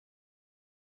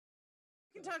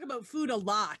can talk about food a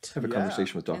lot. I have a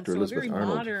conversation with And Dr. so a very Elizabeth Arnold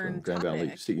from modern Grand Valley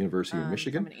topic State University in from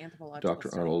Michigan. an anthropological Dr.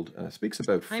 study. Arnold speaks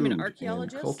about I'm an food and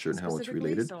archaeologist culture and how it's specifically,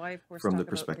 related so I of course from the talk about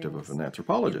perspective of things an in the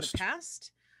anthropologist.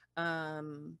 past.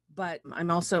 But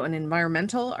I'm also an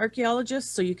environmental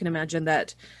archaeologist, so you can imagine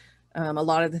that a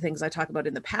lot of the things I talk about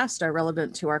in the past are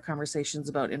relevant to our conversations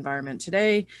about environment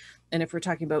today. And if we're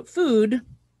talking about food,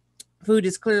 food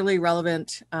is clearly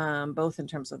relevant, both in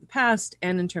terms of the past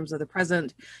and in terms of the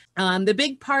present. The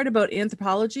big part about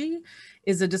anthropology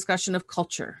is a discussion of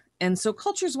culture. And so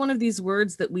culture is one of these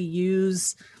words that we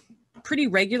use pretty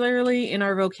regularly in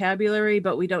our vocabulary,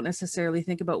 but we don't necessarily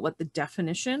think about what the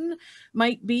definition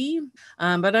might be.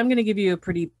 But I'm going to give you a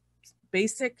pretty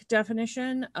basic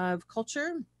definition of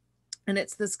culture. And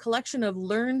it's this collection of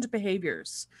learned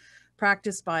behaviors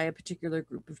practiced by a particular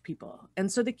group of people.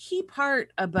 And so the key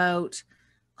part about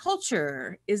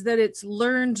culture is that it's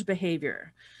learned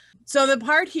behavior. So the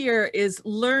part here is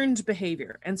learned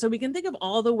behavior. And so we can think of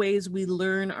all the ways we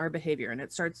learn our behavior. And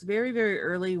it starts very, very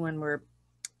early when we're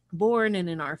born and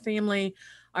in our family.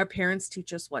 Our parents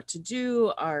teach us what to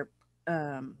do. Our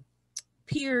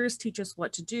peers teach us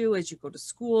what to do as you go to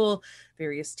school,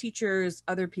 various teachers,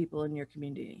 other people in your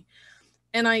community.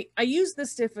 And I use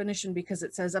this definition because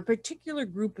it says a particular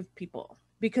group of people,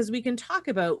 because we can talk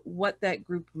about what that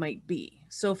group might be.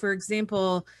 So for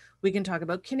example, we can talk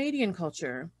about Canadian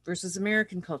culture versus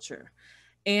American culture.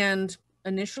 And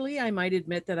initially I might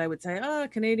admit that I would say,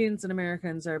 Canadians and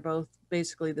Americans are both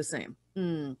basically the same.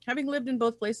 Having lived in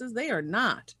both places, they are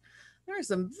not. There are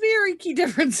some very key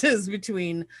differences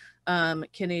between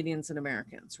Canadians and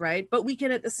Americans, right? But we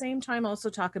can at the same time also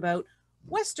talk about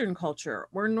Western culture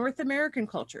or North American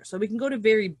culture. So we can go to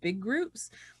very big groups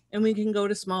and we can go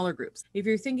to smaller groups. If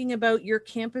you're thinking about your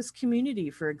campus community,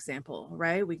 for example,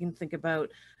 right, we can think about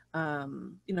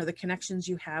the connections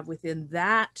you have within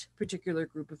that particular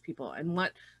group of people and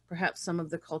what perhaps some of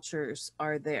the cultures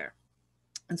are there.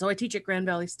 And so I teach at Grand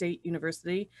Valley State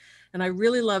University, and I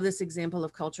really love this example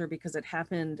of culture because it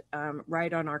happened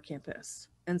right on our campus.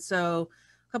 And so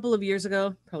a couple of years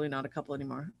ago, probably not a couple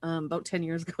anymore, about 10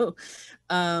 years ago,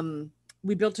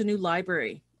 we built a new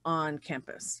library on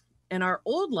campus. And our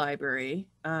old library,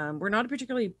 we're not a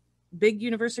particularly big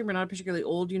university, we're not a particularly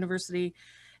old university.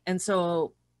 And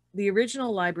so the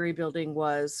original library building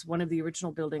was one of the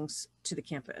original buildings to the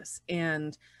campus.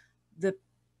 And the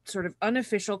sort of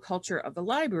unofficial culture of the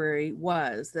library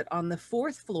was that on the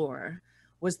fourth floor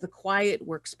was the quiet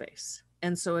workspace.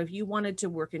 And so if you wanted to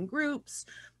work in groups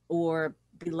or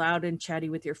be loud and chatty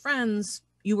with your friends,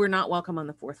 you were not welcome on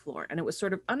the fourth floor. And it was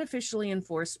sort of unofficially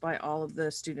enforced by all of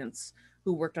the students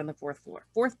who worked on the fourth floor.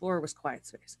 Fourth floor was quiet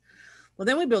space. Well,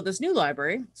 then we built this new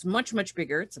library. It's much, much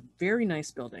bigger. It's a very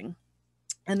nice building.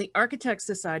 And the architects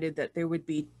decided that there would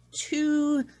be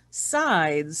two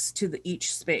sides to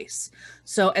each space.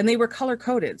 So, and they were color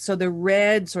coded. So the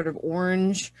red sort of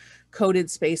orange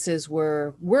coded spaces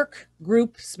were work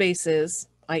group spaces,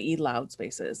 i.e. loud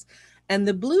spaces. And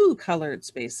the blue colored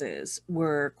spaces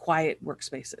were quiet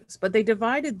workspaces, but they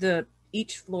divided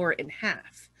each floor in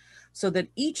half so that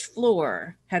each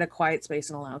floor had a quiet space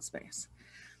and a loud space.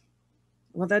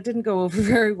 Well, that didn't go over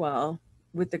very well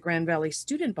with the Grand Valley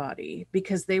student body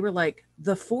because they were like,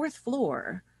 the fourth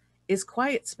floor is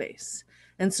quiet space.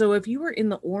 And so if you were in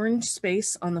the orange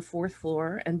space on the fourth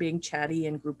floor and being chatty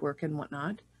and group work and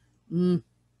whatnot,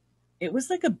 it was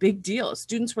like a big deal.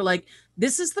 Students were like,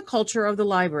 this is the culture of the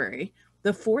library.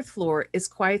 The fourth floor is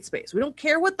quiet space. We don't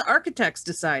care what the architects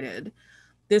decided.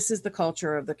 This is the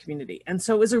culture of the community. And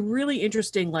so it was a really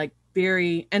interesting,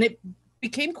 and it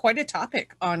became quite a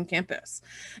topic on campus.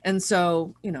 And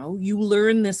so, you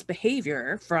learn this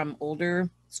behavior from older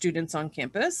students on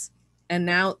campus. And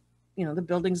now, the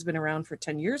building's been around for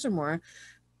 10 years or more.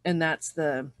 And that's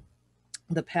the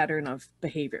pattern of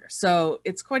behavior. So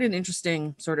it's quite an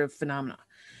interesting sort of phenomena.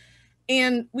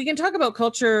 And we can talk about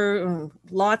culture,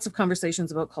 lots of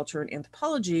conversations about culture and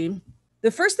anthropology.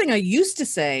 The first thing I used to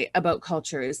say about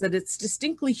culture is that it's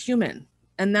distinctly human.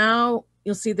 And now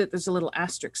you'll see that there's a little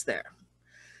asterisk there.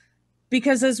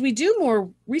 Because as we do more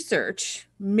research,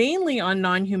 mainly on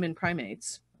non-human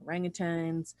primates,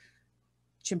 orangutans,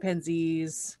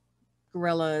 chimpanzees,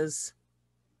 gorillas,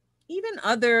 even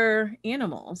other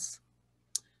animals,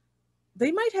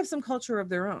 they might have some culture of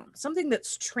their own, something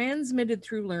that's transmitted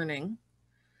through learning,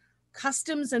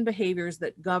 customs and behaviors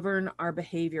that govern our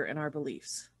behavior and our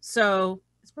beliefs. So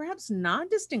it's perhaps not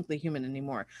distinctly human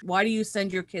anymore. Why do you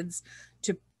send your kids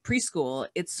to preschool?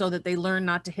 It's so that they learn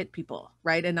not to hit people,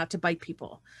 right? And not to bite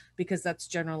people, because that's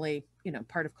generally,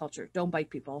 part of culture. Don't bite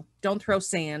people, don't throw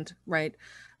sand, right?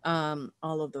 All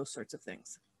of those sorts of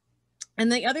things.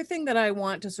 And the other thing that I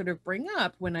want to sort of bring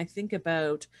up when I think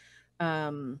about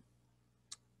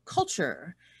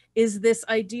culture is this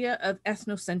idea of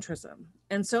ethnocentrism.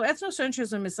 And so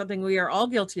ethnocentrism is something we are all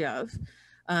guilty of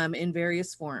in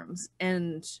various forms.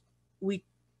 And we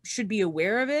should be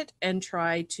aware of it and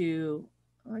try to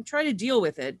deal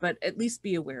with it, but at least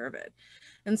be aware of it.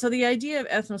 And so the idea of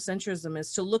ethnocentrism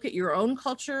is to look at your own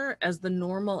culture as the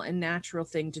normal and natural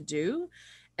thing to do,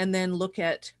 and then look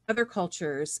at other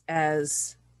cultures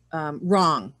as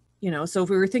wrong. So if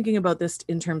we were thinking about this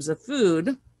in terms of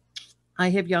food,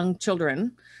 I have young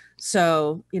children,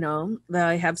 so, that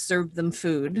I have served them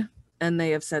food and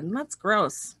they have said, that's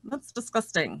gross, that's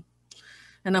disgusting.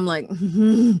 And I'm like,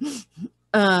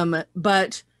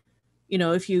 but,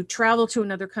 if you travel to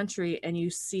another country and you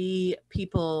see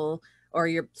people or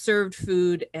you're served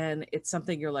food and it's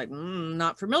something you're like,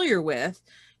 not familiar with,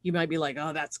 you might be like,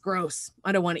 oh, that's gross,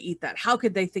 I don't want to eat that. How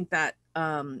could they think that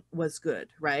was good,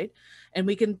 right? And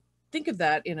we can think of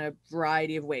that in a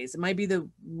variety of ways. It might be the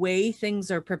way things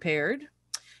are prepared.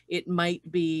 It might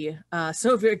be,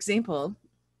 so for example,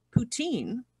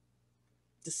 poutine,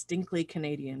 distinctly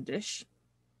Canadian dish,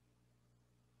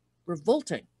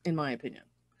 revolting in my opinion.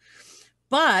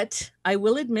 But I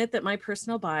will admit that my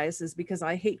personal bias is because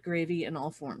I hate gravy in all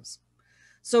forms.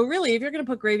 So really, if you're going to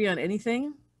put gravy on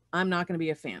anything, I'm not going to be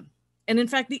a fan. And in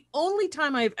fact, the only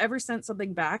time I've ever sent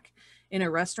something back in a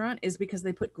restaurant is because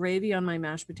they put gravy on my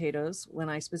mashed potatoes when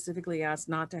I specifically asked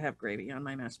not to have gravy on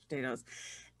my mashed potatoes.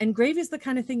 And gravy is the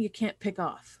kind of thing you can't pick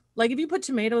off. Like if you put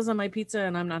tomatoes on my pizza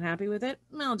and I'm not happy with it,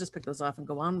 I'll just pick those off and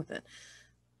go on with it.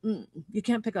 You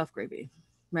can't pick off gravy,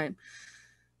 right?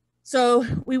 So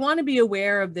we want to be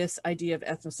aware of this idea of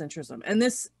ethnocentrism. And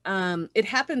this, it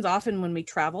happens often when we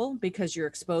travel because you're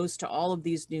exposed to all of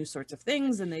these new sorts of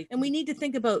things. And we need to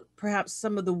think about perhaps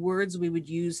some of the words we would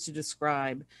use to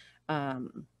describe,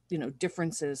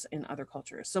 differences in other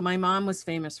cultures. So my mom was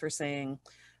famous for saying,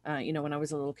 when I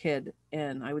was a little kid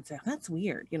and I would say, oh, that's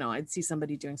weird. I'd see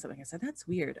somebody doing something. I said, that's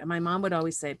weird. And my mom would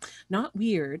always say, not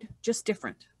weird, just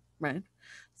different, right?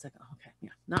 It's like, oh, okay, yeah,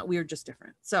 not weird, just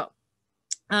different. So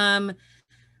when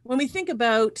we think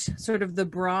about sort of the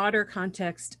broader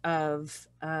context of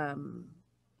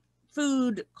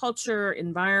food, culture,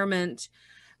 environment,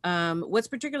 what's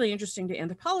particularly interesting to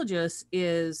anthropologists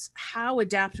is how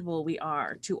adaptable we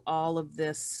are to all of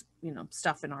this,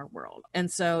 stuff in our world.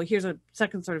 And so here's a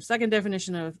second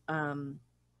definition of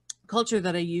culture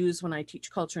that I use when I teach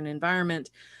culture and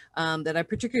environment that I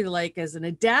particularly like as an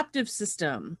adaptive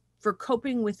system for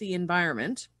coping with the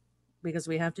environment, because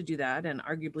we have to do that. And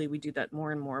arguably we do that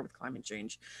more and more with climate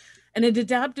change, and an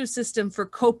adaptive system for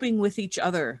coping with each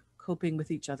other.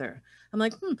 I'm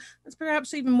like, that's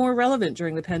perhaps even more relevant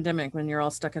during the pandemic when you're all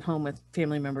stuck at home with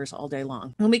family members all day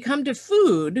long. When we come to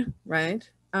food, right,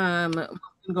 we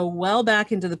can go well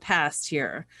back into the past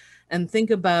here and think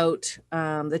about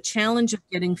the challenge of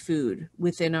getting food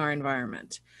within our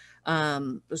environment.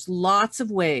 There's lots of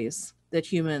ways that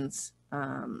humans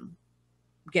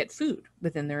get food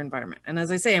within their environment. And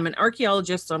as I say, I'm an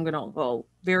archaeologist, so I'm going to go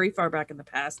very far back in the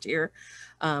past here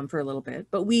for a little bit.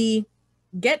 But we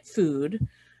get food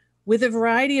with a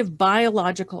variety of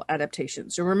biological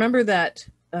adaptations. So remember that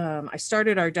I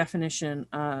started our definition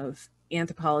of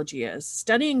anthropology as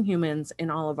studying humans in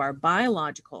all of our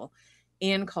biological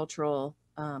and cultural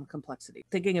complexity.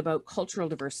 Thinking about cultural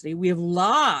diversity, we have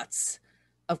lots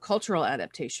of cultural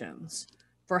adaptations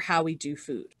for how we do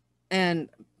food. And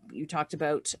you talked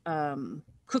about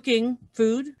cooking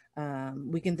food.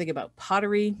 We can think about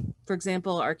pottery, for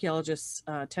example. Archaeologists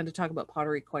tend to talk about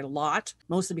pottery quite a lot,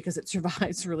 mostly because it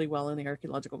survives really well in the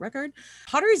archaeological record.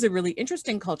 Pottery is a really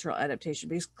interesting cultural adaptation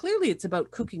because clearly it's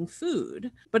about cooking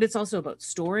food, but it's also about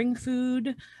storing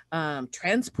food,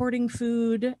 transporting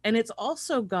food. And it's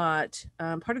also got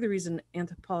part of the reason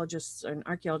anthropologists and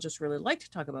archaeologists really like to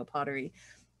talk about pottery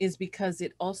is because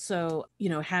it also,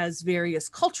 has various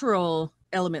cultural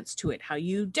elements to it, how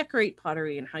you decorate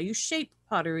pottery and how you shape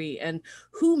pottery and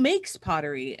who makes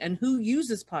pottery and who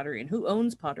uses pottery and who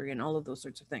owns pottery and all of those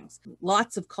sorts of things.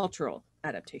 Lots of cultural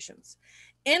adaptations.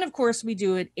 And of course, we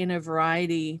do it in a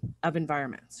variety of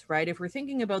environments, right? If we're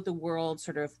thinking about the world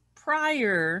sort of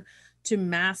prior to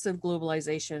massive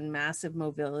globalization, massive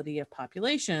mobility of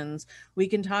populations, we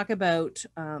can talk about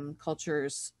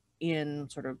cultures in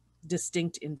sort of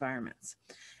distinct environments.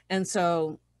 And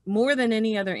so more than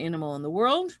any other animal in the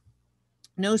world,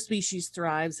 no species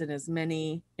thrives in as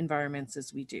many environments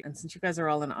as we do. And since you guys are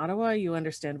all in Ottawa, you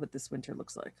understand what this winter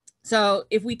looks like. So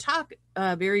if we talk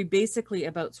very basically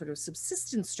about sort of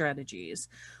subsistence strategies,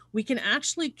 we can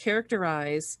actually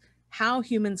characterize how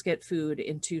humans get food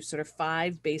into sort of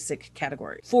 5 basic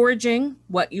categories. Foraging,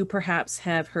 what you perhaps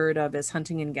have heard of as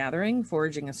hunting and gathering.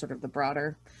 Foraging is sort of the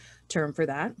broader term for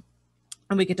that.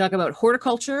 And we could talk about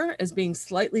horticulture as being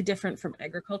slightly different from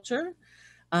agriculture.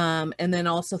 And then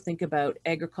also think about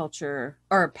agriculture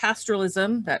or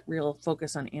pastoralism, that real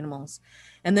focus on animals.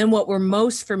 And then what we're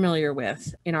most familiar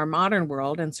with in our modern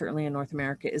world, and certainly in North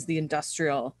America, is the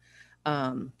industrial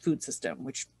food system,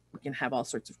 which we can have all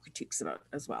sorts of critiques about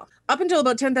as well. Up until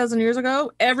about 10,000 years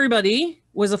ago, everybody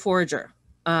was a forager.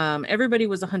 Everybody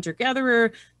was a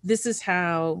hunter-gatherer. This is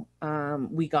how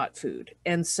we got food.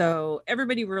 And so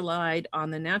everybody relied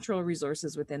on the natural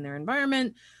resources within their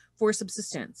environment for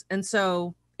subsistence. And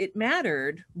so it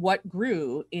mattered what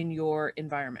grew in your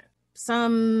environment.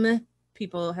 Some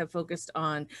people have focused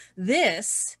on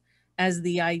this as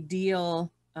the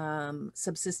ideal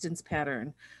subsistence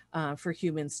pattern for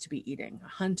humans to be eating, a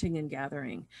hunting and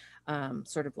gathering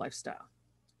sort of lifestyle.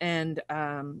 And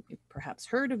you've perhaps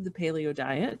heard of the paleo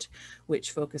diet, which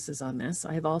focuses on this.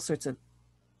 I have all sorts of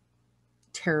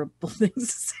terrible things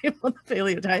to say about the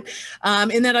paleo diet,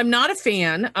 in that I'm not a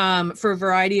fan for a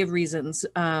variety of reasons,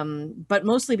 but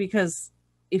mostly because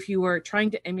if you are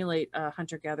trying to emulate a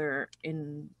hunter-gatherer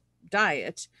in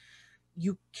diet,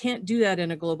 you can't do that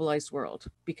in a globalized world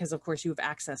because, of course, you have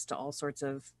access to all sorts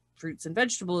of fruits and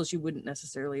vegetables you wouldn't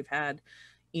necessarily have had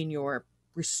in your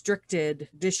restricted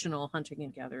traditional hunting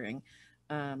and gathering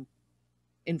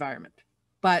environment.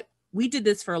 But we did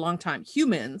this for a long time.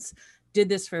 Humans did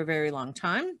this for a very long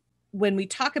time. When we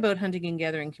talk about hunting and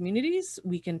gathering communities,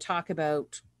 we can talk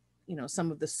about, you know,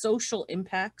 some of the social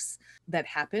impacts that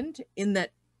happened in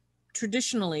that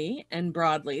traditionally and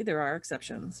broadly, there are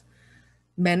exceptions,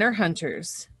 men are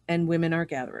hunters and women are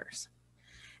gatherers.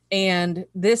 And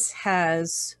this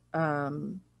has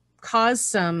caused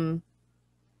some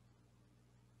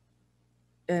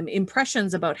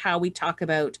impressions about how we talk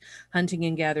about hunting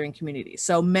and gathering communities.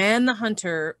 So man the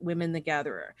hunter, women the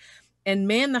gatherer. And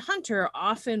man the hunter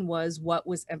often was what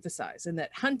was emphasized, and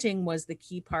that hunting was the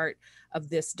key part of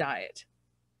this diet.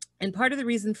 And part of the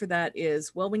reason for that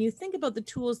is, well, when you think about the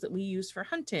tools that we use for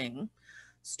hunting,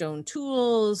 stone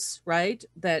tools, right,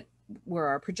 that were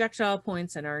our projectile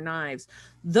points and our knives,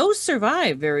 those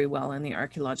survive very well in the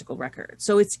archaeological record.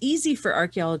 So it's easy for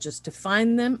archaeologists to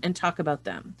find them and talk about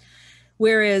them.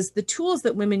 Whereas the tools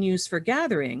that women use for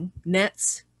gathering,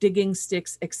 nets, digging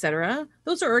sticks, etc.,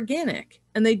 those are organic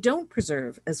and they don't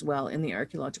preserve as well in the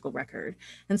archaeological record.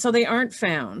 And so they aren't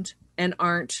found and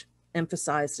aren't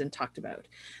emphasized and talked about.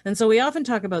 And so we often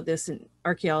talk about this in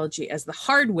archaeology as the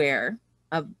hardware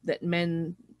of that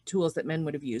men, tools that men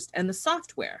would have used, and the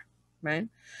software, right?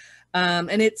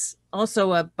 And it's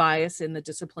also a bias in the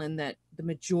discipline that the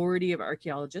majority of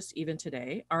archaeologists, even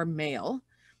today, are male,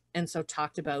 and so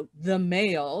talked about the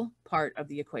male part of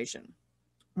the equation.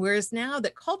 Whereas now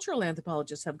that cultural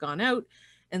anthropologists have gone out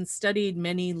and studied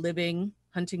many living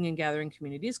hunting and gathering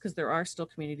communities, because there are still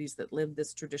communities that live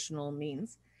this traditional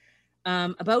means,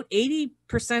 about 80%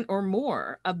 or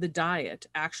more of the diet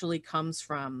actually comes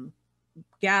from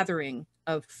gathering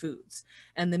of foods,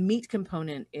 and the meat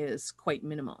component is quite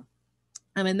minimal.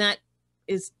 And that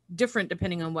is different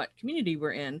depending on what community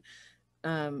we're in.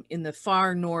 In the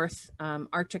far north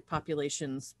Arctic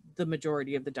populations, the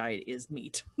majority of the diet is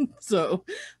meat. So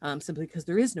simply because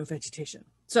there is no vegetation.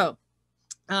 So,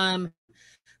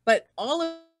 but all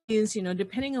of these, you know,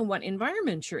 depending on what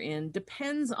environment you're in,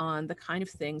 depends on the kind of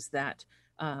things that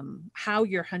how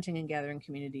your hunting and gathering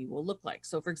community will look like.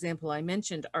 So for example, I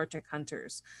mentioned Arctic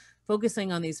hunters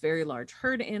focusing on these very large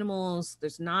herd animals.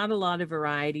 There's not a lot of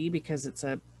variety because it's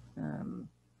a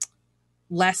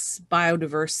less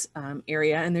biodiverse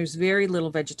area, and there's very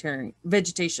little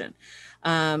vegetation.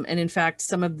 And in fact,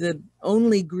 some of the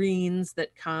only greens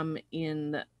that come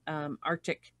in the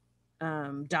Arctic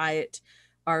diet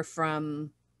are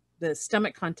from the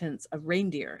stomach contents of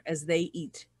reindeer as they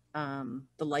eat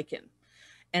the lichen.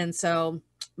 And so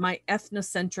my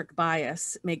ethnocentric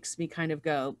bias makes me kind of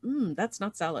go, that's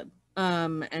not salad,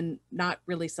 and not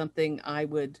really something I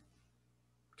would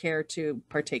care to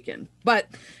partake in. But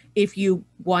if you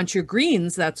want your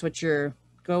greens, that's what you're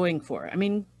going for. I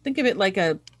mean, think of it like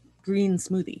a green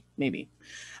smoothie, maybe.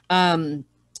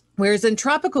 Whereas in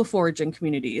tropical foraging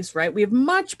communities, right, we have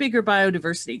much bigger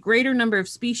biodiversity, greater number of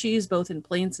species, both in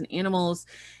plants and animals.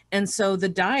 And so the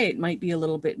diet might be a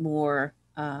little bit more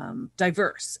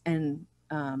diverse and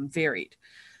varied.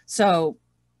 So,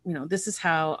 you know, this is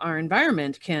how our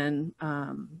environment can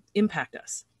impact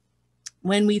us.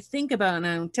 When we think about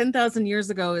now, 10,000 years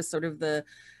ago is sort of the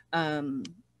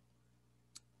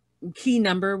key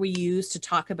number we use to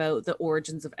talk about the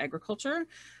origins of agriculture.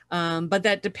 But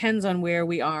that depends on where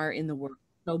we are in the world.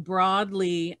 So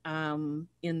broadly, in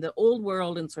the old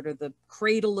world and sort of the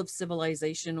cradle of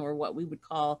civilization, or what we would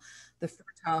call the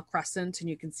Fertile Crescent, and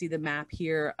you can see the map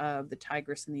here of the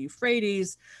Tigris and the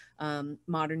Euphrates,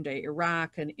 modern day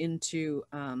Iraq, and into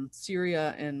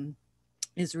Syria and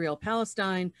Israel,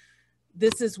 Palestine.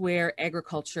 This is where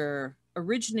agriculture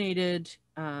originated,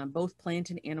 both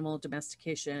plant and animal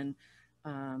domestication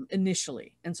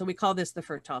initially. And so we call this the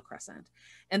Fertile Crescent.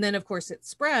 And then, of course, it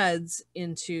spreads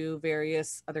into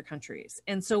various other countries.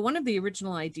 And so one of the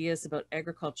original ideas about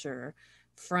agriculture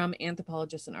from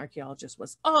anthropologists and archaeologists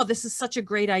was, oh, this is such a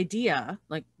great idea.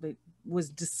 Like, it was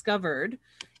discovered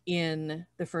in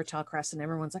the Fertile Crescent.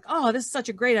 Everyone's like, oh, this is such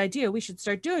a great idea. We should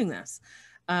start doing this.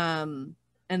 And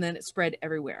then it spread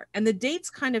everywhere. And the dates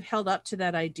kind of held up to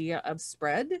that idea of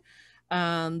spread.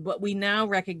 But we now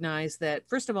recognize that,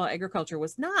 first of all, agriculture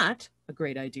was not a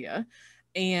great idea,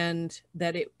 and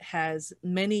that it has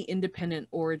many independent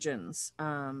origins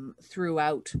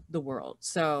throughout the world.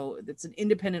 So it's an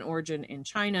independent origin in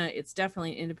China. It's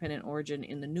definitely an independent origin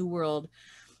in the New World.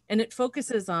 And it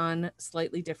focuses on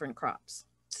slightly different crops.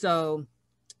 So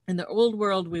in the Old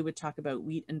World, we would talk about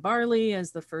wheat and barley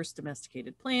as the first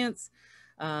domesticated plants.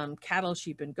 Cattle,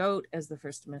 sheep, and goat as the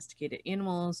first domesticated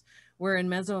animals. Where in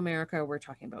Mesoamerica, we're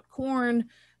talking about corn,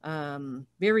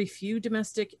 very few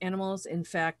domestic animals. In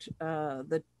fact,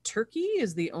 the turkey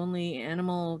is the only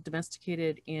animal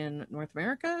domesticated in North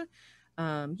America.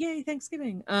 Yay,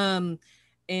 Thanksgiving.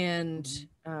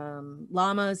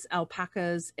 Llamas,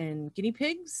 alpacas, and guinea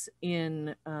pigs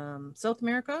in South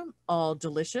America, all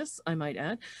delicious, I might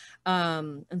add.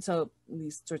 And so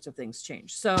these sorts of things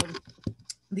change. So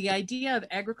the idea of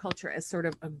agriculture as sort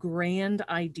of a grand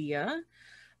idea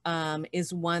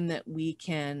is one that we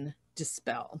can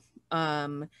dispel.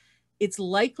 It's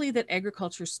likely that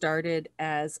agriculture started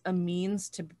as a means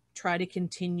to try to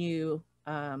continue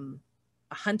a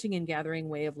hunting and gathering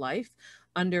way of life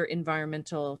under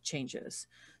environmental changes.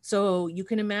 So you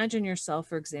can imagine yourself,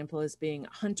 for example, as being a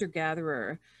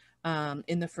hunter-gatherer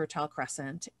in the Fertile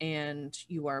Crescent, and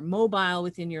you are mobile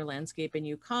within your landscape, and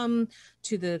you come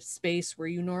to the space where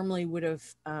you normally would have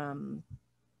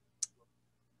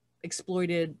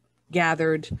exploited,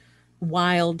 gathered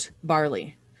wild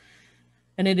barley.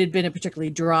 And it had been a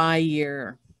particularly dry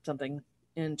year, something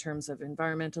in terms of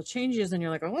environmental changes, and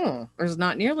you're like, oh, there's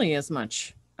not nearly as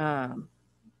much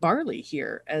barley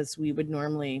here as we would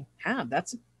normally have.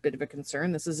 That's a bit of a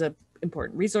concern. This is an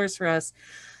important resource for us.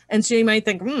 And so you might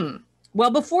think, well,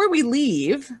 before we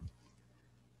leave,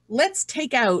 let's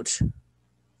take out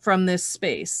from this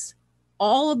space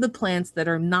all of the plants that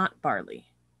are not barley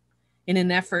in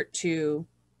an effort to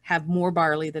have more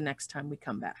barley the next time we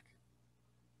come back.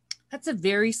 That's a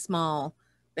very small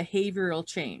behavioral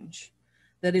change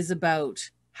that is about,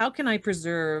 how can I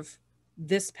preserve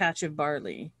this patch of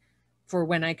barley for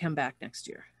when I come back next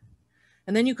year?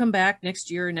 And then you come back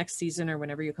next year, or next season, or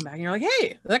whenever you come back, and you're like,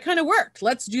 hey, that kind of worked.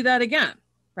 Let's do that again,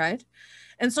 right?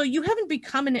 And so you haven't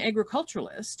become an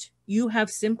agriculturalist. You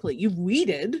have simply, you've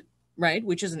weeded, right,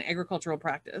 which is an agricultural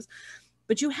practice,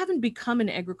 but you haven't become an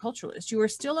agriculturalist. You are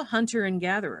still a hunter and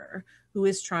gatherer who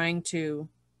is trying to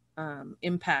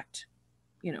impact,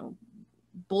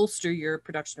 bolster your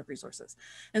production of resources.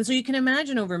 And so you can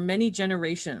imagine over many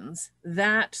generations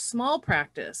that small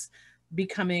practice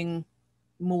becoming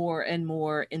more and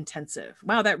more intensive.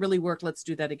 Wow, that really worked. Let's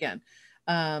do that again.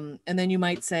 And then you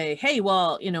might say, hey,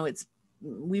 well,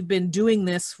 we've been doing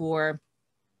this for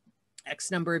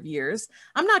X number of years.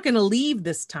 I'm not going to leave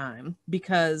this time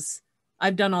because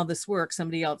I've done all this work.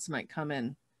 Somebody else might come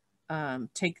and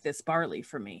take this barley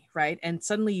from me, right? And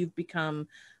suddenly you've become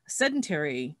a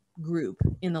sedentary group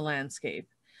in the landscape.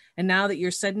 And now that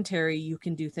you're sedentary, you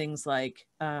can do things like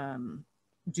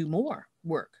do more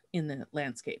work in the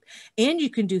landscape. And you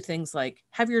can do things like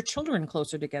have your children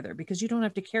closer together because you don't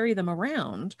have to carry them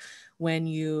around when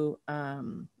you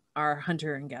are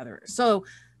hunter and gatherer. So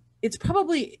it's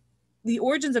probably, the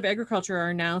origins of agriculture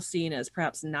are now seen as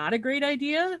perhaps not a great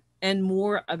idea and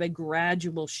more of a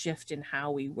gradual shift in how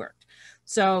we worked.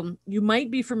 So you might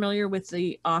be familiar with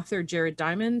the author Jared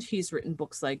Diamond. He's written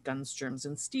books like Guns, Germs,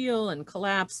 and Steel and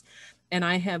Collapse. And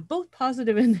I have both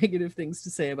positive and negative things to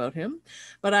say about him,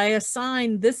 but I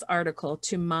assigned this article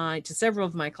to several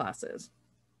of my classes.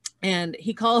 And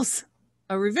he calls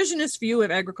a revisionist view of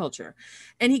agriculture.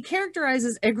 And he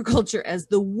characterizes agriculture as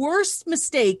the worst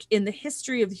mistake in the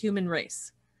history of the human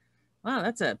race. Wow,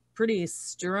 that's a pretty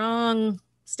strong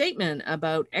statement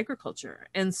about agriculture.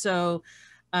 And so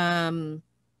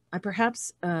I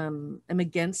perhaps am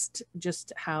against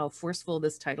just how forceful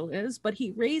this title is, but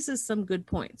he raises some good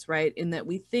points, right? In that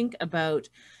we think about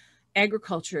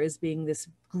agriculture as being this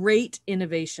great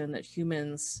innovation that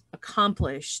humans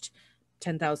accomplished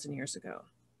 10,000 years ago.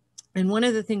 And one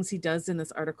of the things he does in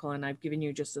this article, and I've given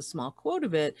you just a small quote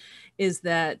of it, is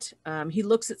that he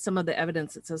looks at some of the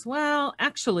evidence that says, well,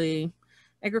 actually,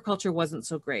 agriculture wasn't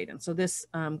so great. And so this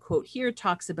quote here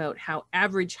talks about how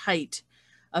average height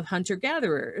of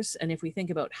hunter-gatherers, and if we think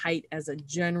about height as a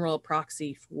general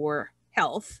proxy for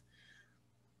health,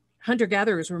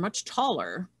 hunter-gatherers were much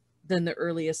taller than the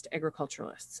earliest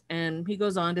agriculturalists. And he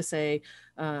goes on to say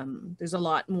there's a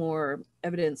lot more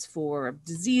evidence for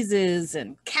diseases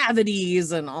and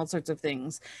cavities and all sorts of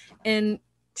things. And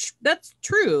that's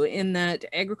true in that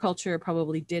agriculture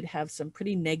probably did have some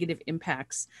pretty negative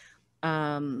impacts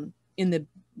in the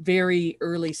very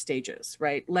early stages,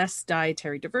 right? Less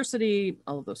dietary diversity,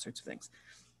 all of those sorts of things.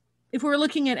 If we're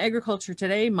looking at agriculture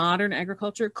today, modern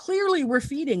agriculture, clearly we're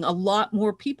feeding a lot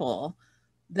more people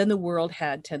than the world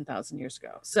had 10,000 years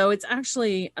ago. So it's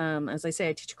actually, as I say,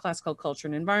 I teach a class called Culture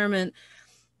and Environment,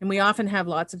 and we often have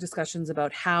lots of discussions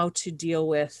about how to deal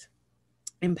with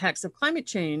impacts of climate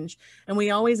change. And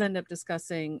we always end up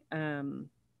discussing, well,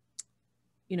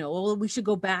 we should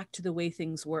go back to the way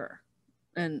things were.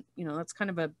 And, that's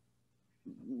kind of a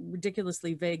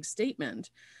ridiculously vague statement.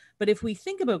 But if we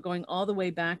think about going all the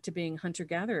way back to being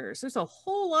hunter-gatherers, there's a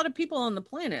whole lot of people on the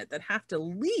planet that have to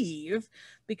leave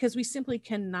because we simply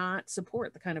cannot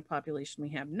support the kind of population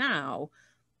we have now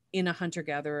in a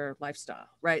hunter-gatherer lifestyle,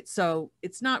 right? So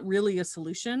it's not really a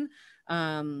solution.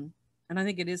 And I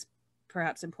think it is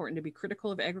perhaps important to be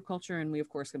critical of agriculture. And we, of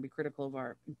course, can be critical of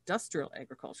our industrial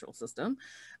agricultural system.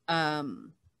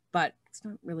 But it's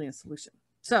not really a solution.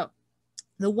 So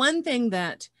the one thing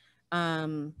that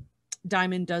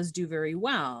Diamond does do very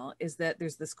well is that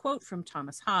there's this quote from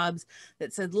Thomas Hobbes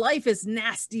that said, life is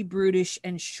nasty, brutish,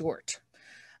 and short,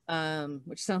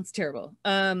 which sounds terrible.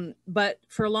 But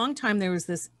for a long time, there was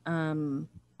this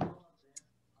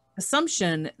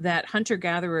assumption that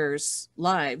hunter-gatherers'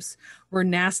 lives were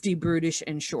nasty, brutish,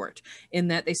 and short, in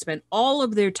that they spent all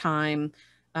of their time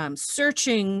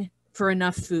searching for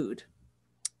enough food.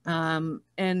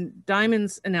 And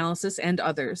Diamond's analysis and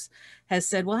others has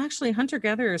said, well, actually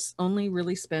hunter-gatherers only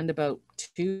really spend about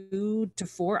 2 to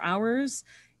 4 hours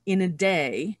in a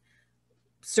day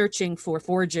searching for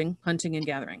foraging, hunting, and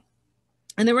gathering.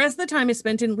 And the rest of the time is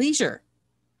spent in leisure.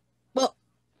 Well,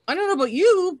 I don't know about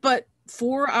you, but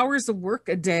 4 hours of work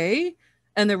a day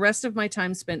and the rest of my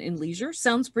time spent in leisure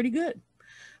sounds pretty good.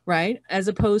 Right? As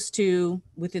opposed to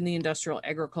within the industrial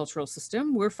agricultural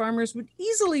system where farmers would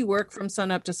easily work from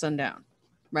sunup to sundown,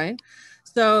 right?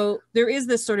 So there is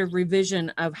this sort of revision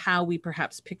of how we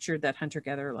perhaps pictured that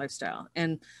hunter-gatherer lifestyle.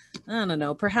 And I don't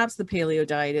know, perhaps the paleo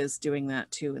diet is doing that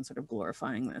too and sort of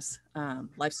glorifying this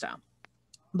lifestyle.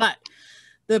 But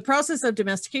the process of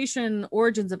domestication,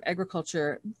 origins of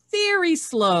agriculture, very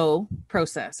slow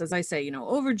process. As I say,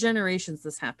 over generations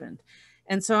this happened.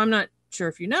 And so I'm not sure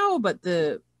if you know, but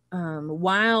the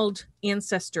wild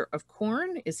ancestor of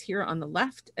corn is here on the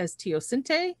left as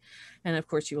teosinte. And of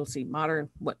course, you will see modern,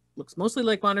 what looks mostly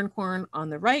like modern corn on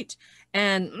the right.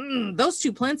 And those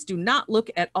two plants do not look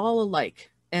at all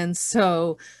alike. And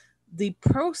so the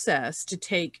process to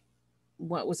take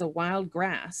what was a wild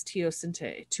grass,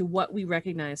 teosinte, to what we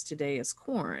recognize today as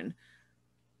corn,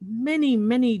 many,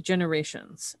 many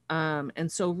generations. And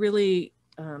so really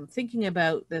thinking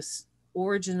about this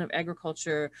origin of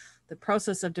agriculture, the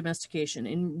process of domestication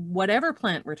in whatever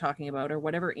plant we're talking about or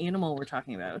whatever animal we're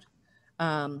talking about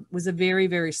was a very,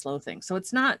 very slow thing. So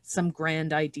it's not some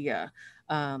grand idea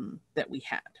that we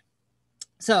had.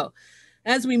 So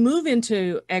as we move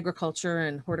into agriculture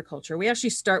and horticulture, we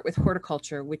actually start with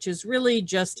horticulture, which is really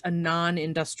just a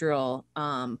non-industrial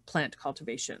plant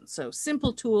cultivation. So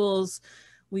simple tools.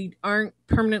 We aren't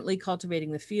permanently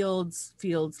cultivating the fields.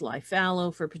 Fields lie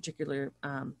fallow for a particular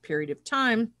period of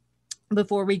time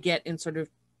before we get in sort of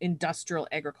industrial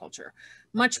agriculture.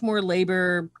 Much more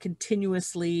labor,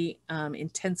 continuously,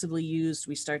 intensively used.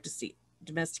 We start to see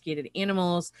domesticated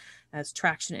animals as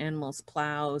traction animals,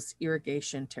 plows,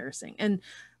 irrigation, terracing. And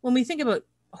when we think about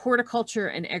horticulture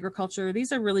and agriculture,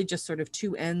 these are really just sort of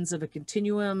two ends of a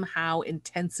continuum, how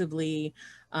intensively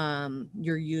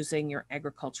you're using your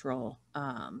agricultural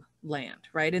land,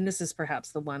 right? And this is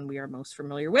perhaps the one we are most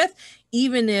familiar with.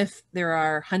 Even if there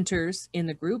are hunters in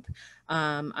the group,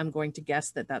 I'm going to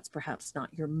guess that that's perhaps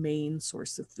not your main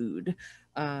source of food.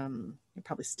 You're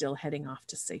probably still heading off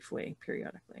to Safeway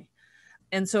periodically.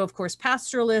 And so, of course,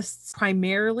 pastoralists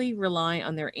primarily rely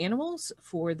on their animals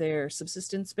for their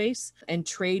subsistence base and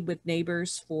trade with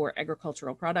neighbors for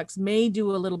agricultural products, may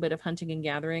do a little bit of hunting and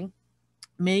gathering,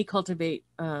 may cultivate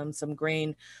some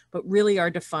grain, but really are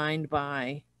defined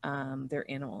by their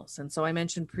animals. And so I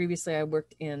mentioned previously, I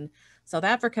worked in South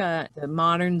Africa. The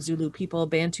modern Zulu people,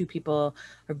 Bantu people,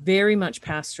 are very much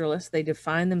pastoralists. They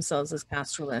define themselves as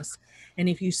pastoralists. And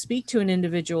if you speak to an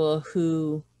individual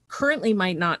who currently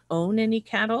might not own any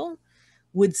cattle,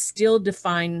 would still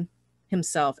define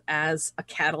himself as a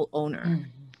cattle owner. Mm-hmm.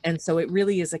 And so it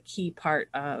really is a key part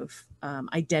of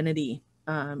identity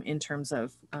in terms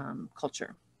of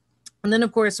culture. And then,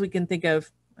 of course, we can think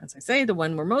of, as I say, the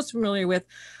one we're most familiar with,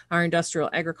 our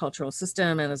industrial agricultural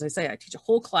system. And as I say, I teach a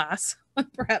whole class on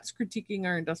perhaps critiquing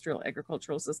our industrial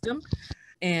agricultural system.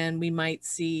 And we might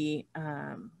see,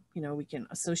 we can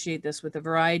associate this with a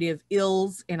variety of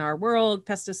ills in our world: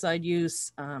 pesticide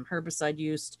use, herbicide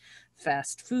use,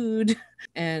 fast food.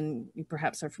 And you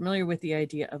perhaps are familiar with the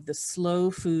idea of the slow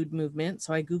food movement.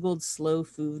 So I Googled slow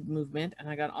food movement, and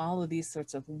I got all of these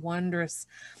sorts of wondrous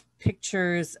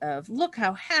pictures of, look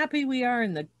how happy we are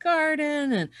in the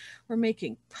garden, and we're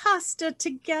making pasta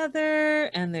together,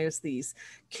 and there's these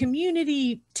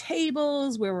community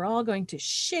tables where we're all going to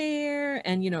share.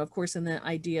 And, of course, in the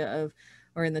idea of,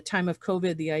 or in the time of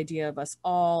COVID, the idea of us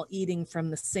all eating from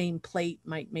the same plate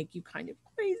might make you kind of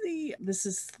crazy. This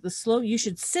is the slow, you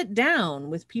should sit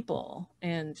down with people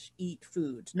and eat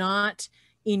food, not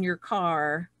in your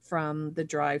car from the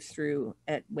drive-through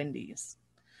at Wendy's.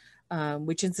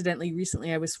 Which incidentally,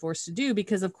 recently I was forced to do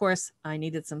because, of course, I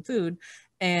needed some food,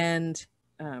 and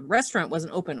restaurant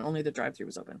wasn't open, only the drive-thru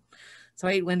was open. So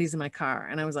I ate Wendy's in my car,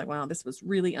 and I was like, wow, this was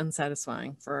really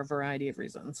unsatisfying for a variety of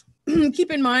reasons.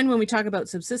 Keep in mind, when we talk about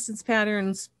subsistence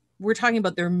patterns, we're talking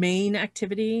about their main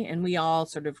activity, and we all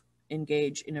sort of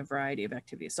engage in a variety of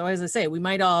activities. So as I say, we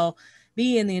might all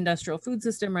be in the industrial food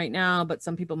system right now, but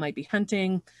some people might be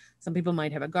hunting. Some people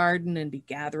might have a garden and be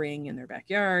gathering in their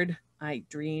backyard. I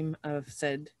dream of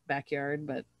said backyard,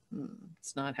 but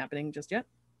it's not happening just yet.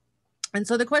 And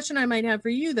so the question I might have for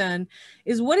you then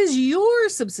is, what is your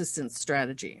subsistence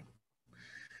strategy?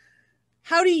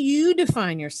 How do you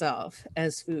define yourself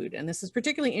as food? And this is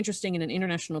particularly interesting in an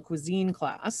international cuisine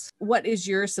class. What is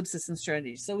your subsistence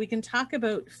strategy? So we can talk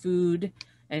about food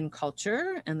and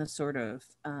culture and the sort of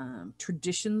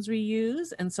traditions we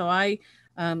use. And so I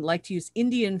like to use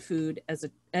Indian food as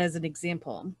an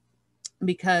example,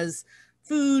 because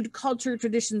food, culture,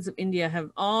 traditions of India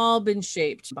have all been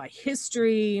shaped by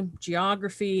history,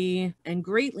 geography, and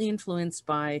greatly influenced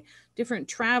by different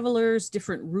travelers,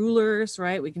 different rulers,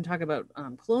 right? We can talk about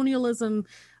colonialism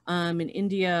in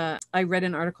India. I read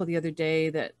an article the other day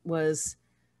that was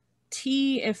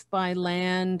tea if by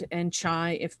land and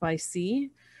chai if by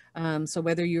sea. So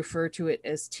whether you refer to it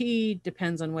as tea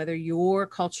depends on whether your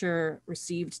culture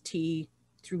received tea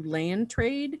through land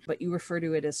trade, but you refer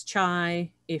to it as chai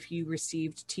if you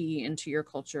received tea into your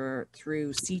culture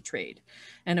through sea trade.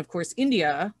 And of course,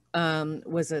 India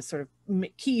was a sort of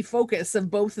key focus of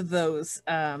both of those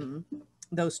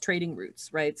trading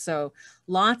routes, right? So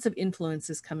lots of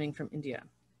influences coming from India.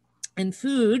 And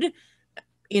food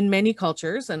in many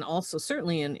cultures, and also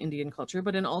certainly in Indian culture,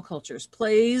 but in all cultures,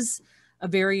 plays a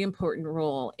very important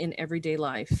role in everyday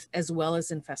life as well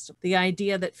as in festival. The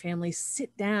idea that families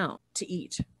sit down to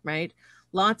eat, right?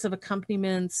 Lots of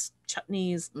accompaniments,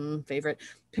 chutneys, favorite,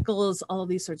 pickles, all of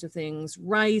these sorts of things,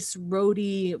 rice,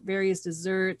 roti, various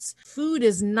desserts. Food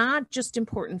is not just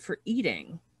important for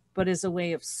eating, but as a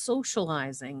way of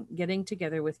socializing, getting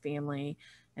together with family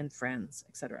and friends,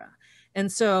 etc.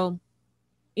 And so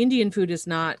Indian food is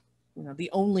not the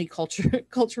only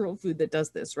cultural food that does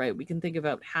this, right? We can think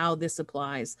about how this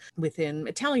applies within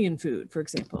Italian food, for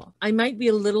example. I might be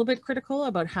a little bit critical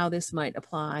about how this might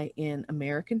apply in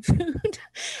American food.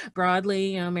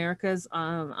 Broadly, America is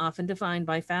often defined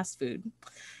by fast food.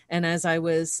 And as I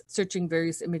was searching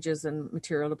various images and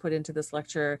material to put into this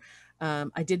lecture,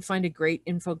 I did find a great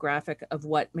infographic of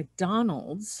what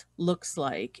McDonald's looks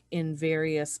like in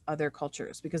various other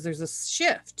cultures, because there's a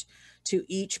shift to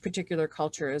each particular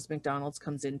culture as McDonald's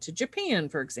comes into Japan,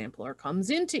 for example, or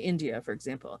comes into India, for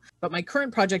example. But my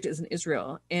current project is in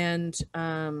Israel, and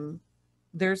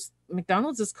there's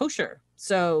McDonald's is kosher.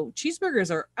 So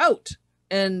cheeseburgers are out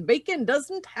and bacon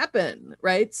doesn't happen,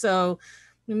 right? So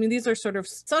I mean, these are sort of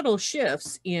subtle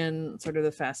shifts in sort of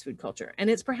the fast food culture. And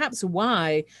it's perhaps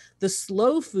why the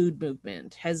slow food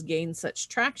movement has gained such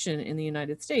traction in the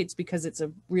United States, because it's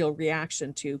a real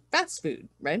reaction to fast food,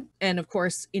 right? And of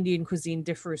course, Indian cuisine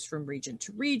differs from region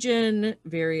to region,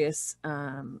 various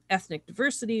ethnic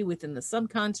diversity within the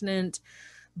subcontinent.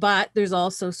 But there's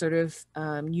also sort of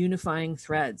unifying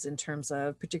threads in terms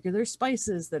of particular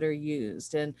spices that are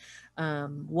used and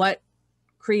what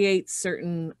creates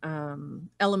certain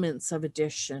elements of a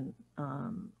dish and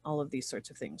all of these sorts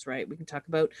of things, right? We can talk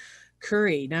about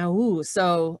curry. Now,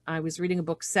 so I was reading a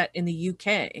book set in the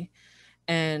UK,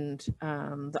 and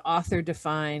the author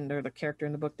defined, or the character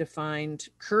in the book defined,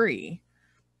 curry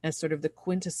as sort of the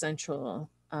quintessential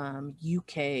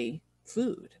UK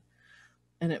food.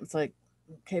 And it was like,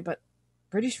 okay, but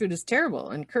British food is terrible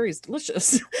and curry is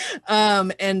delicious.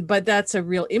 But that's a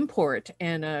real import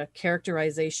and a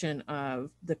characterization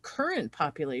of the current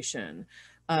population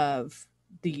of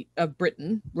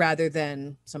Britain rather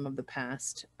than some of the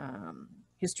past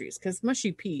histories, because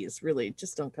mushy peas really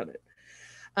just don't cut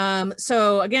it.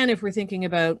 So again, if we're thinking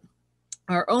about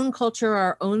our own culture,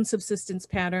 our own subsistence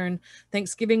pattern,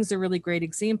 Thanksgiving's a really great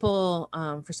example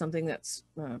for something that's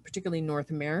particularly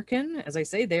North American. As I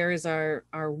say, there is our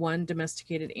one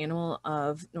domesticated animal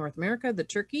of North America, the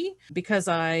turkey. Because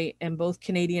I am both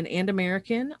Canadian and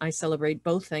American, I celebrate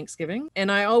both Thanksgiving. And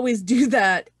I always do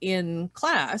that in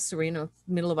class, or,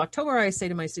 middle of October, I say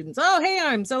to my students, oh, hey,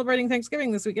 I'm celebrating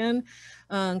Thanksgiving this weekend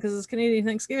because it's Canadian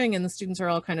Thanksgiving. And the students are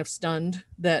all kind of stunned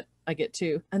that I get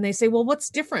to. And they say, well, what's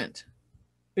different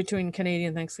between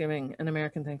Canadian Thanksgiving and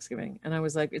American Thanksgiving? And I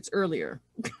was like, it's earlier.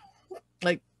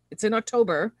 Like, it's in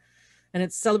October and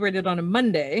it's celebrated on a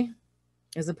Monday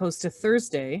as opposed to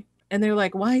Thursday. And they're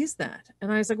like, why is that?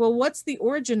 And I was like, well, what's the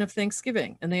origin of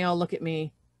Thanksgiving? And they all look at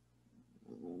me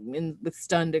with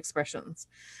stunned expressions.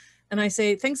 And I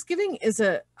say, Thanksgiving is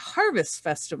a harvest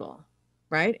festival,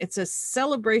 right? It's a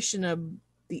celebration of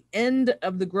the end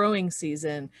of the growing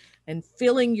season and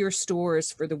filling your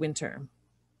stores for the winter.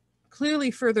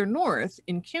 Clearly further north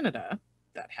in Canada,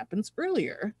 that happens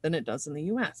earlier than it does in the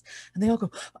US. And they all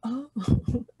go, oh,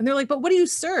 and they're like, but what do you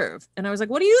serve? And I was like,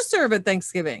 what do you serve at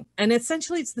Thanksgiving? And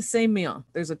essentially it's the same meal.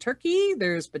 There's a turkey,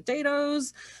 there's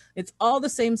potatoes. It's all the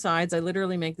same sides. I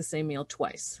literally make the same meal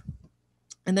twice.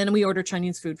 And then we order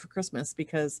Chinese food for Christmas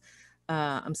because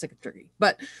I'm sick of turkey.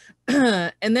 But,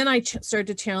 and then I started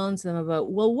to challenge them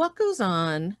about, well, what goes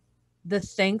on the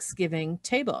Thanksgiving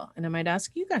table? And I might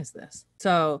ask you guys this.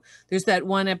 So there's that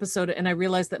one episode, and I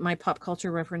realize that my pop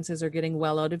culture references are getting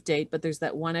well out of date, but there's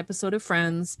that one episode of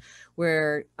Friends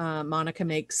where Monica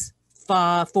makes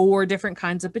 4 different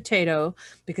kinds of potato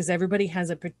because everybody has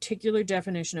a particular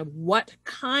definition of what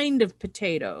kind of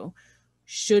potato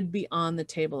should be on the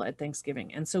table at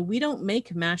Thanksgiving. And so we don't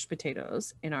make mashed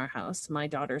potatoes in our house. My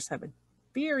daughters have a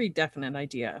very definite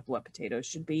idea of what potatoes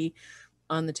should be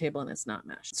on the table, and it's not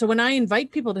mashed. So when I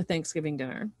invite people to Thanksgiving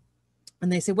dinner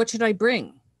and they say, what should I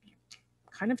bring?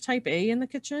 Kind of type A in the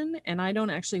kitchen. And I don't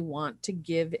actually want to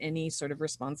give any sort of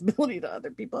responsibility to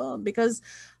other people because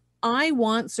I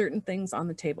want certain things on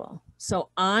the table. So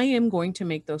I am going to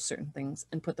make those certain things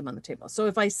and put them on the table. So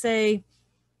if I say,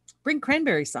 bring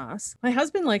cranberry sauce, my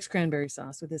husband likes cranberry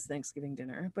sauce with his Thanksgiving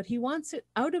dinner, but he wants it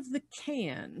out of the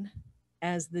can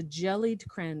as the jellied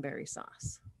cranberry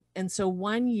sauce. And so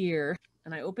one year,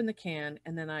 and I opened the can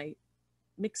and then I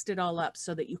mixed it all up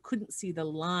so that you couldn't see the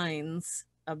lines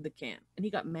of the can. And he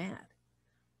got mad.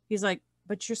 He's like,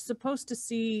 but you're supposed to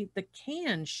see the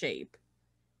can shape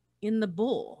in the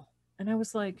bowl. And I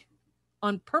was like,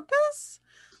 on purpose?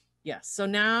 Yes. So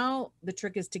now the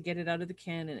trick is to get it out of the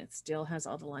can and it still has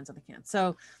all the lines on the can.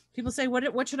 So people say,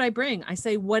 what should I bring? I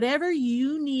say, whatever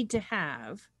you need to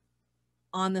have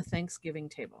on the Thanksgiving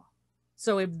table.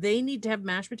 So if they need to have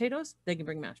mashed potatoes, they can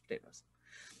bring mashed potatoes.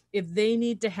 If they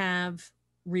need to have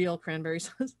real cranberry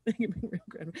sauce, they can bring real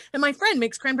cranberry. And my friend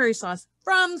makes cranberry sauce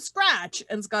from scratch,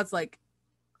 and Scott's like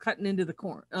cutting into the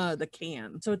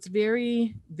can. So it's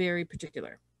very, very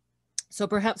particular. So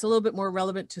perhaps a little bit more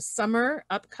relevant to summer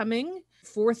upcoming.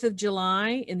 4th of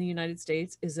July in the United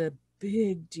States is a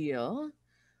big deal.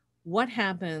 What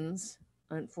happens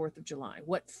on 4th of July?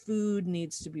 What food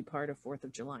needs to be part of 4th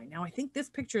of July? Now, I think this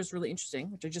picture is really interesting,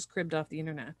 which I just cribbed off the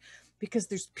internet, because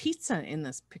there's pizza in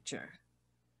this picture.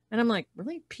 And I'm like,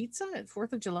 really? Pizza at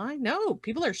 4th of July? No,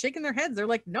 people are shaking their heads. They're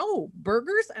like, no,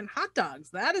 burgers and hot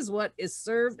dogs. That is what is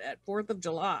served at 4th of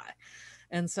July.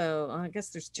 And so I guess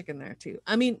there's chicken there too.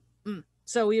 I mean,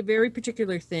 so we have very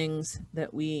particular things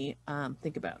that we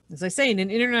think about. As I say, in an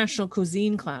international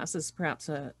cuisine class, is perhaps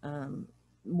a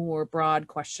more broad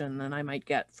question than I might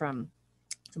get from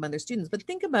some other students. But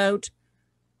think about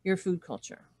your food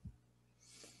culture,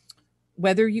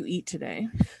 whether you eat today.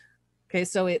 Okay,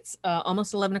 so it's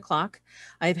almost 11 o'clock.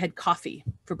 I've had coffee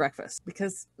for breakfast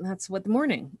because that's what the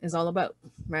morning is all about,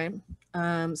 right?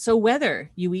 So whether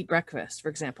you eat breakfast, for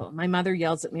example, my mother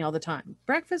yells at me all the time,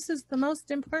 breakfast is the most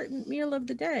important meal of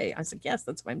the day. I said, yes,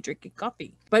 that's why I'm drinking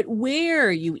coffee. But where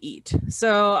you eat.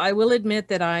 So I will admit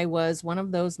that I was one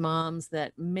of those moms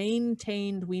that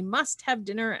maintained we must have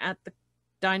dinner at the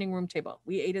dining room table.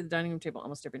 We ate at the dining room table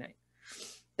almost every night.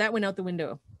 That went out the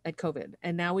window at COVID.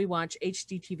 And now we watch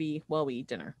HGTV while we eat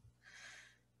dinner.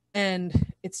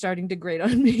 And it's starting to grate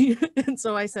on me. And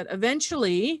so I said,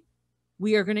 eventually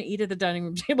we are going to eat at the dining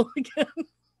room table again.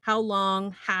 How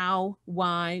long, how,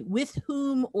 why, with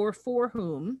whom or for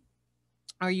whom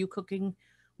are you cooking?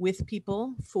 With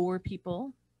people, for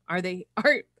people? Are they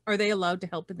allowed to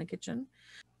help in the kitchen?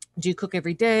 Do you cook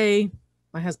every day?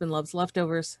 My husband loves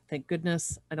leftovers. Thank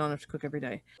goodness I don't have to cook every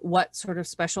day. What sort of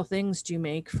special things do you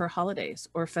make for holidays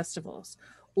or festivals?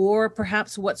 Or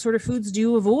perhaps what sort of foods do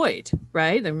you avoid,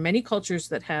 right? There are many cultures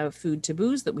that have food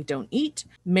taboos that we don't eat.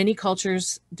 Many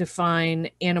cultures define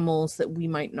animals that we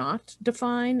might not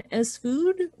define as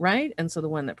food, right? And so the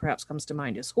one that perhaps comes to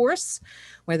mind is horse,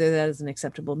 whether that is an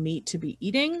acceptable meat to be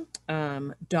eating.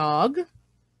 Dog,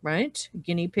 right?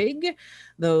 Guinea pig.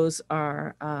 Those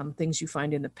are things you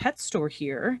find in the pet store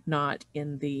here, not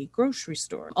in the grocery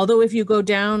store. Although if you go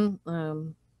down,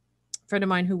 friend of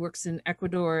mine who works in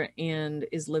Ecuador and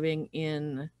is living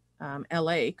in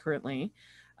LA currently,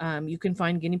 you can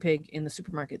find guinea pig in the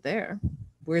supermarket there.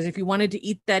 Whereas if you wanted to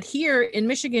eat that here in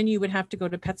Michigan, you would have to go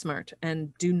to PetSmart,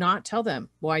 and do not tell them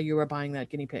why you are buying that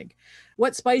guinea pig.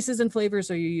 What spices and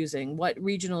flavors are you using? What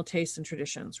regional tastes and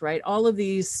traditions, right? All of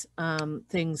these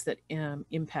things that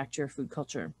impact your food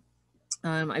culture.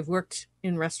 I've worked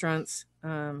in restaurants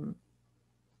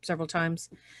several times.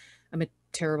 I'm a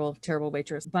terrible, terrible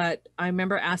waitress. But I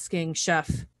remember asking chef,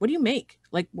 what do you make?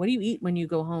 Like, what do you eat when you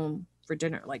go home for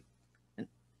dinner? Like,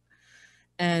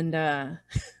 and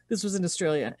this was in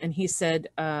Australia. And he said,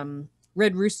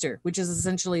 Red Rooster, which is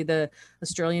essentially the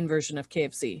Australian version of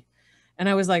KFC. And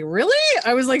I was like, really?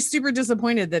 I was like super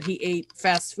disappointed that he ate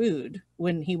fast food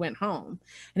when he went home.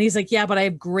 And he's like, yeah, but I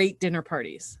have great dinner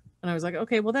parties. And I was like,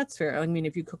 okay, well, that's fair. I mean,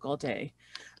 if you cook all day,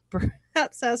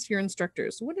 perhaps ask your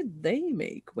instructors, what did they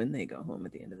make when they go home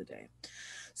at the end of the day?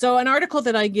 So an article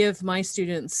that I give my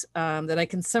students that I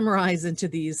can summarize into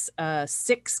these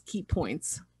 6 key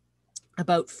points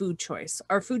about food choice.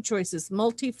 Our food choice is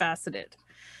multifaceted.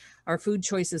 Our food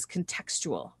choice is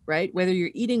contextual, right? Whether you're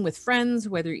eating with friends,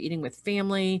 whether you're eating with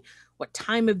family, what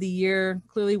time of the year,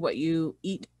 clearly what you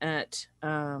eat at,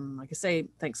 like I say,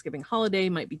 Thanksgiving holiday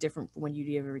might be different from when you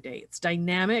eat every day. It's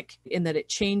dynamic in that it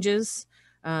changes.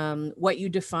 What you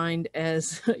defined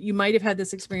as, you might have had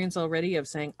this experience already of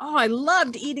saying, oh, I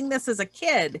loved eating this as a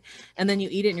kid. And then you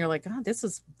eat it and you're like, oh, this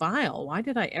is vile. Why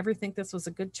did I ever think this was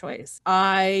a good choice?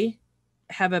 I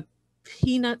have a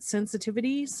peanut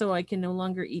sensitivity, so I can no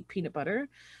longer eat peanut butter,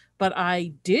 but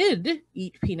I did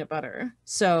eat peanut butter.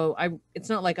 So it's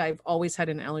not like I've always had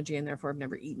an allergy and therefore I've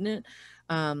never eaten it.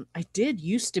 I did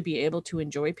used to be able to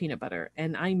enjoy peanut butter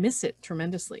and I miss it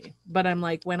tremendously. But I'm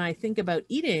like, when I think about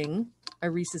eating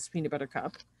a Reese's peanut butter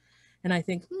cup and I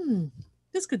think,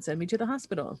 this could send me to the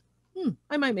hospital.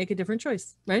 I might make a different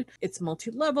choice, right? It's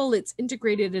multi-level, it's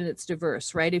integrated, and it's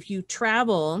diverse, right? If you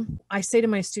travel, I say to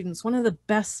my students, one of the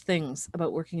best things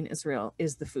about working in Israel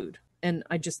is the food. And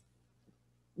I just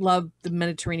love the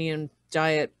Mediterranean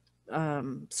diet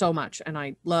so much. And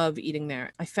I love eating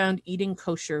there. I found eating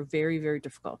kosher very, very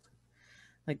difficult.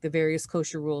 Like the various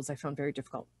kosher rules I found very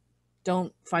difficult.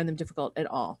 Don't find them difficult at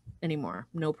all anymore.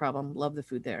 No problem. Love the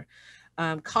food there.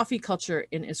 Coffee culture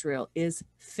in Israel is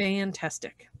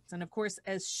fantastic. And of course,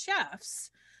 as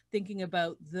chefs, thinking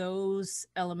about those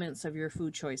elements of your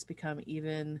food choice become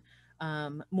even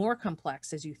more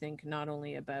complex as you think not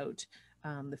only about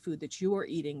the food that you are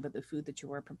eating, but the food that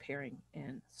you are preparing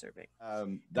and serving.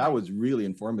 That was really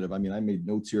informative. I mean, I made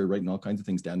notes here, writing all kinds of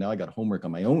things down. Now I got homework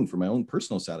on my own for my own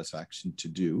personal satisfaction to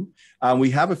do. We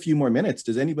have a few more minutes.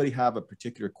 Does anybody have a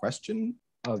particular question?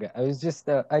 Okay, I was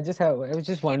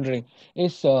just wondering,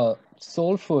 is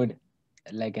soul food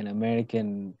like an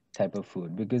American type of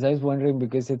food? Because I was wondering,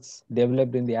 because it's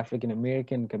developed in the African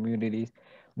American communities,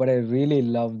 but I really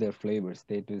love their flavors.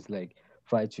 They just like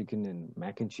fried chicken and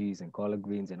mac and cheese and collard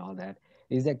greens and all that.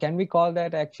 Can we call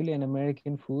that actually an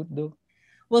American food though?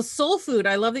 Well, soul food,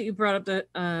 I love that you brought up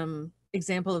the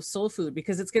example of soul food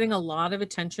because it's getting a lot of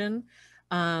attention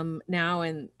now.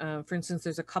 And for instance,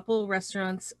 there's a couple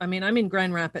restaurants. I mean, I'm in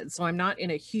Grand Rapids, so I'm not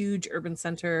in a huge urban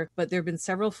center, but there have been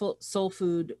several soul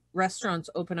food restaurants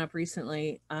open up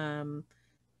recently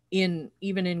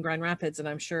even in Grand Rapids, and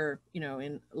I'm sure,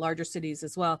 in larger cities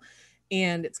as well.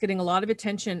 And it's getting a lot of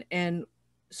attention and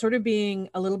sort of being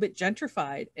a little bit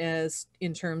gentrified as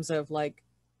in terms of like,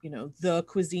 the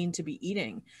cuisine to be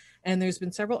eating. And there's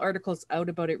been several articles out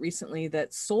about it recently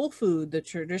that soul food, the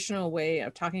traditional way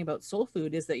of talking about soul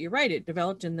food is that you're right, it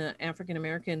developed in the African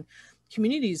American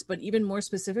communities, but even more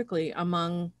specifically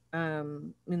among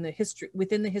in the history,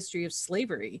 within the history of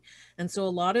slavery. And so a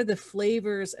lot of the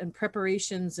flavors and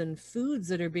preparations and foods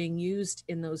that are being used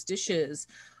in those dishes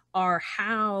are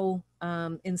how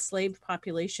enslaved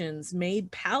populations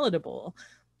made palatable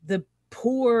the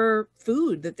poor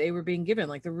food that they were being given,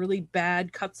 like the really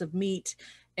bad cuts of meat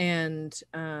and,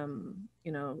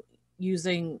 you know,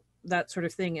 using that sort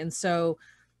of thing. And so,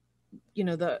 you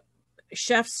know, the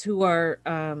chefs who are,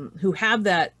 who have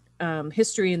that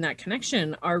history and that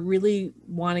connection are really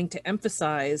wanting to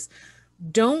emphasize,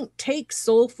 don't take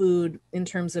soul food in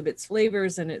terms of its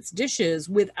flavors and its dishes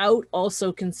without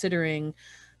also considering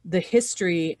the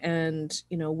history and,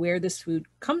 you know, where this food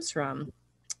comes from.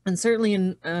 And certainly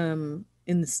in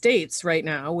the States right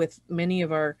now, with many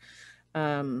of our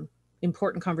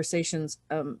important conversations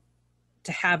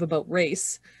to have about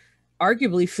race,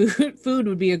 arguably food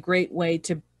would be a great way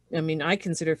to, I mean, I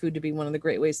consider food to be one of the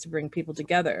great ways to bring people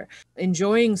together.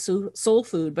 Enjoying soul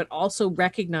food, but also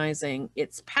recognizing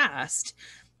its past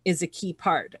is a key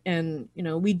part. And, you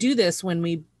know, we do this when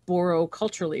we borrow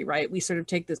culturally, right? We sort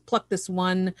of pluck this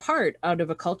one part out of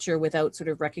a culture without sort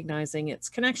of recognizing its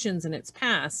connections and its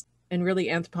past. And really,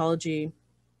 anthropology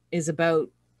is about,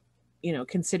 you know,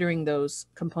 considering those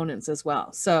components as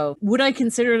well. So would I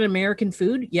consider it American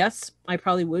food? Yes, I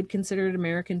probably would consider it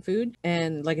American food.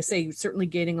 And like I say, certainly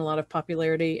gaining a lot of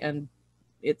popularity, and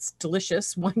it's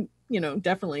delicious, one, you know,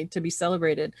 definitely to be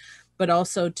celebrated, but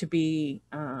also to be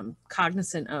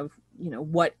cognizant of, you know,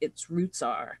 what its roots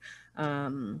are.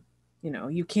 You know,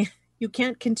 you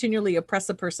can't continually oppress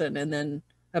a person and then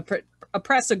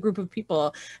oppress a group of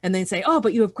people and then say, oh,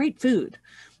 but you have great food.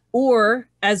 Or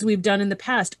as we've done in the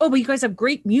past, oh, but you guys have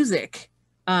great music.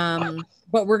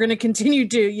 But we're going to continue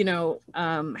to, you know,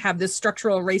 have this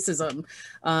structural racism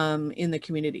in the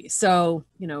community. So,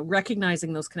 you know,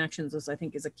 recognizing those connections is, I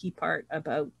think, is a key part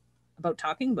about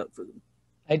talking about food.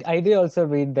 I did also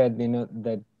read that, you know,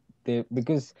 that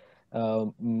because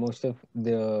most of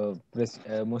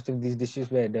these dishes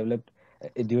were developed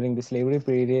during the slavery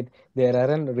period, there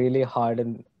aren't really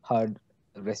hard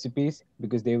recipes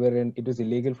because it was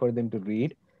illegal for them to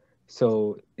read.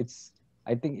 So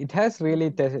I think it has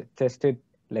really tested,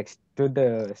 like, stood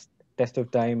the test of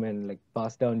time and like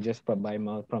passed down just by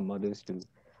mouth from mothers to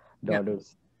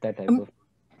daughters, that type of.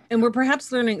 And we're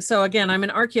perhaps learning. So again, I'm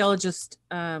an archaeologist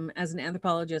as an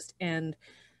anthropologist, and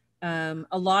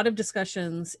a lot of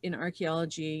discussions in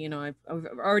archaeology, you know, I've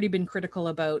already been critical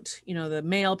about, you know, the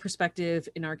male perspective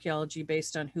in archaeology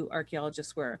based on who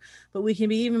archaeologists were, but we can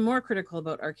be even more critical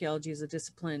about archaeology as a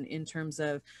discipline in terms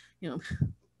of, you know,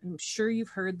 I'm sure you've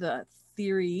heard the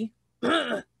theory,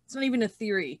 it's not even a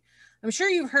theory, I'm sure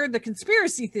you've heard the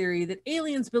conspiracy theory that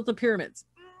aliens built the pyramids.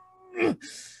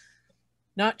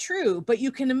 Not true, but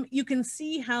you can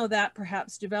see how that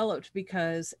perhaps developed,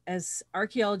 because as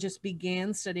archaeologists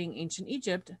began studying ancient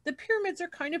Egypt, the pyramids are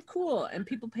kind of cool and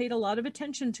people paid a lot of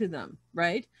attention to them,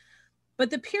 right? But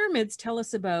the pyramids tell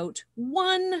us about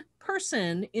one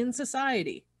person in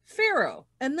society, Pharaoh,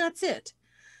 and that's it.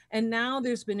 And now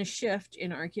there's been a shift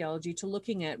in archaeology to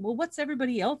looking at, well, what's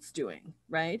everybody else doing,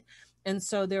 right? And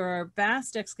so there are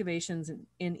vast excavations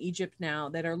in Egypt now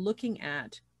that are looking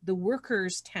at the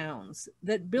workers' towns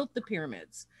that built the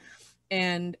pyramids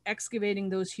and excavating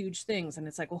those huge things. And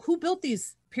it's like, well, who built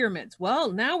these pyramids?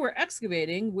 Well, now we're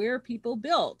excavating where people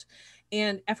built.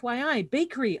 And FYI,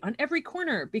 bakery on every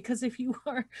corner, because if you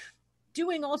are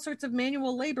doing all sorts of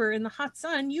manual labor in the hot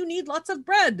sun, you need lots of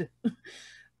bread.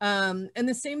 And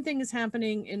the same thing is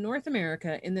happening in North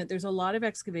America, in that there's a lot of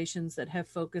excavations that have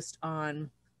focused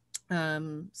on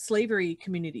slavery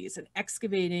communities and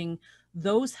excavating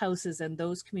those houses and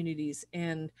those communities.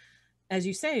 And as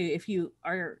you say, if you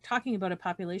are talking about a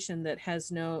population that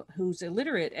who's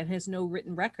illiterate and has no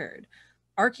written record,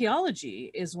 archaeology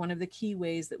is one of the key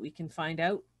ways that we can find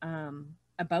out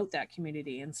about that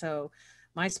community. And so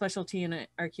my specialty in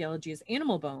archaeology is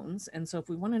animal bones. And so if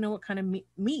we want to know what kind of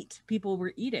meat people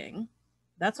were eating,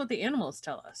 that's what the animals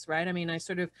tell us, right? I mean, I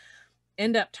sort of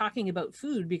end up talking about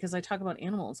food because I talk about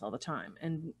animals all the time,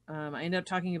 and I end up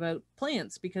talking about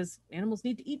plants because animals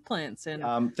need to eat plants.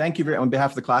 And thank you on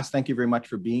behalf of the class, thank you very much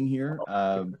for being here.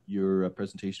 Your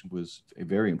presentation was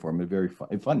very informative,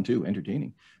 very fun too,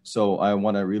 entertaining. So I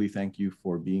want to really thank you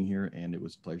for being here, and it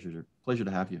was a pleasure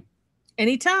to have you.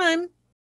 Anytime.